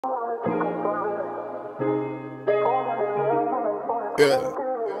Yeah.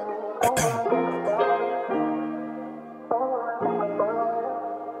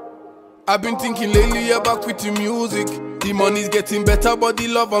 I've been thinking lately about quitting music. The money's getting better, but the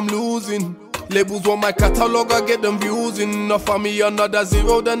love I'm losing. Labels want my catalog, I get them views. Enough for me, another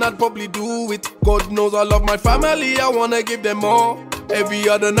zero, then I'd probably do it. God knows I love my family, I wanna give them more. Every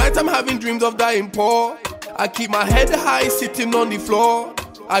other night I'm having dreams of dying poor. I keep my head high, sitting on the floor.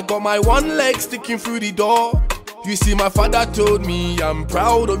 I got my one leg sticking through the door. You see, my father told me, I'm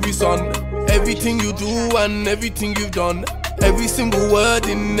proud of you, son. Everything you do and everything you've done. Every single word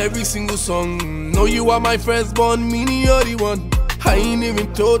in every single song. Know you are my firstborn, meaning you're the one. I ain't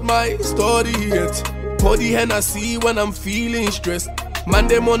even told my story yet. Pour the Hennessy when I'm feeling stressed. Man,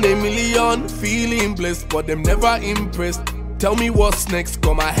 them on a million, feeling blessed, but them never impressed. Tell me what's next.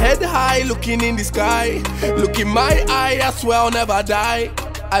 Got my head high, looking in the sky. Look in my eye, I swear I'll never die.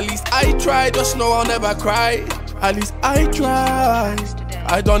 At least I try, just know I'll never cry. At least I try.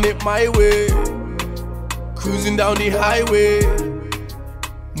 I done it my way. Cruising down the highway,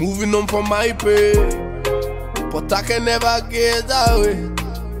 moving on from my pay, but I can never get that way.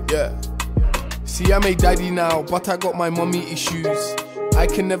 Yeah. See, I'm a daddy now, but I got my mommy issues. I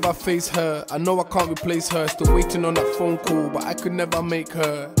can never face her. I know I can't replace her. Still waiting on that phone call, but I could never make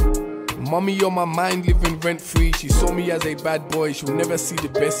her. Mommy on my mind, living rent free. She saw me as a bad boy. She'll never see the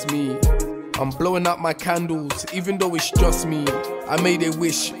best me. I'm blowing out my candles, even though it's just me. I made a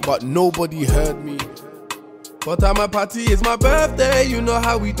wish, but nobody heard me. But at my party, it's my birthday, you know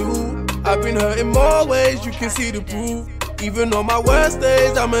how we do. I've been hurt in more ways, you can see the proof. Even on my worst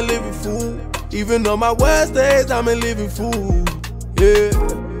days, I'm a living fool. Even on my worst days, I'm a living fool. Yeah.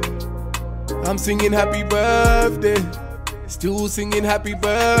 I'm singing happy birthday. Still singing happy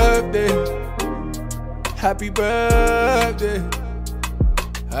birthday. Happy birthday.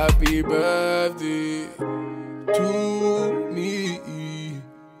 Happy birthday to me.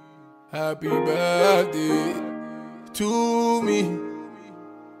 Happy birthday to me.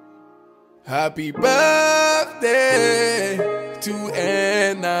 Happy birthday to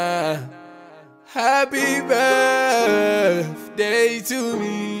Enah. Happy birthday to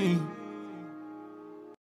me.